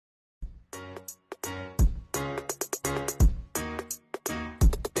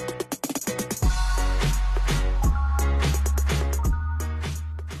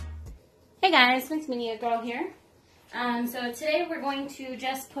guys, Mixed Media Girl here. So today we're going to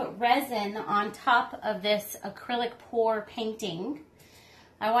just put resin on top of this acrylic pour painting.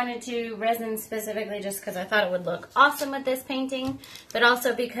 I wanted to resin specifically just because I thought it would look awesome with this painting, but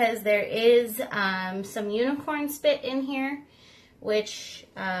also because there is some unicorn spit in here, which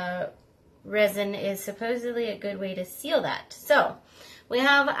resin is supposedly a good way to seal that. So we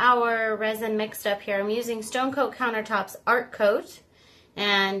have our resin mixed up here. I'm using Stone Coat Countertops Art Coat.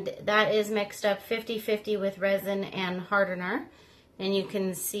 And that is mixed up 50-50 with resin and hardener. And you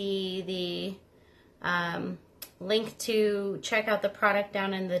can see the link to check out the product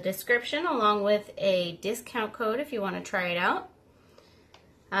down in the description, along with a discount code if you want to try it out.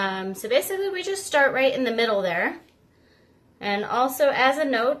 So basically we just start right in the middle there. And also, as a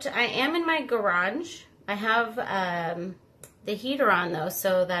note, I am in my garage. I have the heater on though,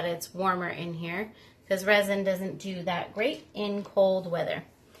 so that it's warmer in here, because resin doesn't do that great in cold weather.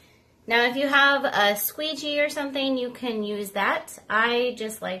 Now, if you have a squeegee or something, you can use that. I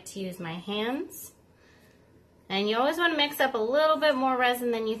just like to use my hands. And you always want to mix up a little bit more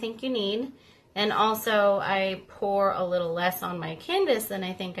resin than you think you need. And also, I pour a little less on my canvas than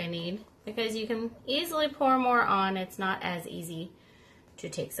I think I need, because you can easily pour more on. It's not as easy to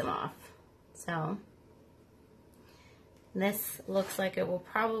take some off. So this looks like it will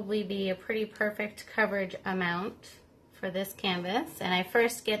probably be a pretty perfect coverage amount for this canvas. And I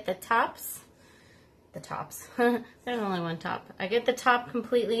first get the tops. There's only one top. I get the top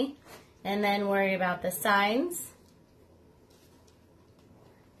completely and then worry about the sides.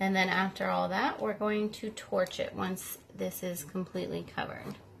 And then after all that, we're going to torch it once this is completely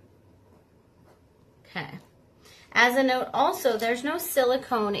covered. Okay. As a note also, there's no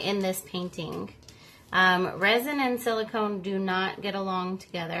silicone in this painting. Resin and silicone do not get along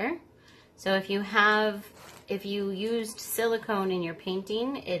together. So if you used silicone in your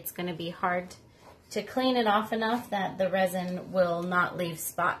painting, it's going to be hard to clean it off enough that the resin will not leave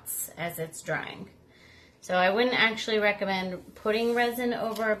spots as it's drying. So I wouldn't actually recommend putting resin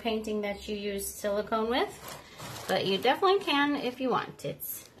over a painting that you use silicone with, but you definitely can if you want.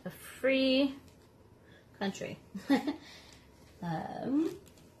 It's a free country. There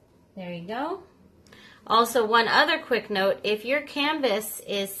you go. Also, one other quick note, if your canvas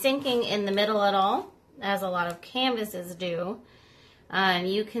is sinking in the middle at all, as a lot of canvases do,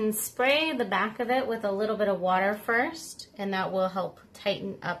 you can spray the back of it with a little bit of water first, and that will help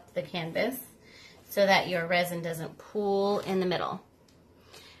tighten up the canvas so that your resin doesn't pool in the middle.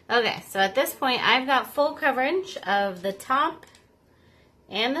 Okay, so at this point, I've got full coverage of the top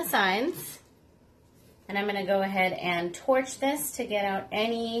and the sides, and I'm going to go ahead and torch this to get out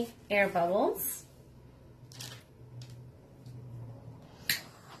any air bubbles.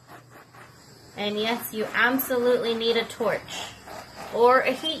 And yes, you absolutely need a torch, or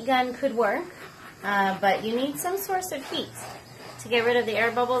a heat gun could work, but you need some source of heat to get rid of the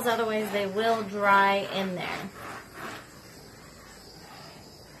air bubbles, otherwise they will dry in there.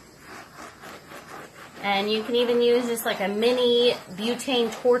 And you can even use just like a mini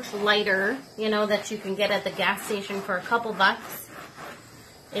butane torch lighter, you know, that you can get at the gas station for a couple bucks.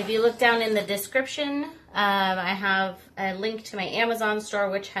 If you look down in the description, I have a link to my Amazon store,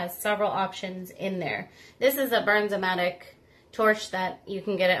 which has several options in there. This is a Burns-O-Matic torch that you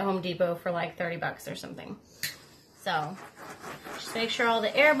can get at Home Depot for like 30 bucks or something. So just make sure all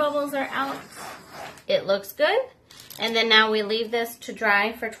the air bubbles are out. It looks good. And then now we leave this to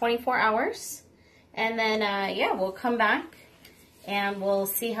dry for 24 hours. And then, yeah, we'll come back and we'll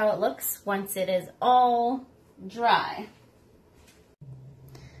see how it looks once it is all dry.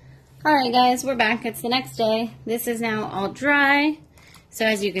 Alright guys, we're back. It's the next day. This is now all dry. So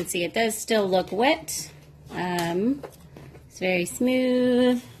as you can see, it does still look wet. It's very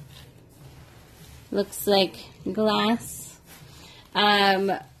smooth. Looks like glass.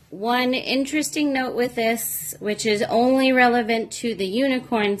 One interesting note with this, which is only relevant to the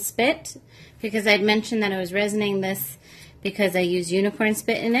unicorn spit, because I'd mentioned that I was resining this because I use unicorn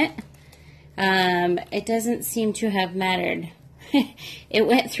spit in it. It doesn't seem to have mattered. It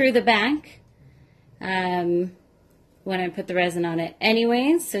went through the back when I put the resin on it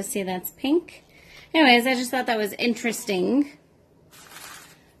anyways, so see, that's pink. Anyways, I just thought that was interesting.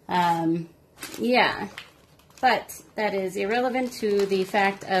 Yeah, but that is irrelevant to the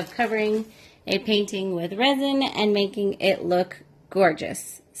fact of covering a painting with resin and making it look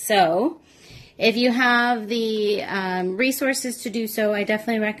gorgeous. So if you have the resources to do so, I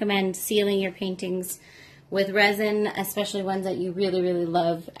definitely recommend sealing your paintings with resin, especially ones that you really, really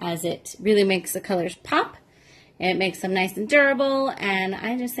love, as it really makes the colors pop. It makes them nice and durable, and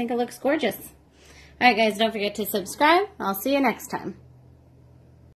I just think it looks gorgeous. Alright guys, don't forget to subscribe. I'll see you next time.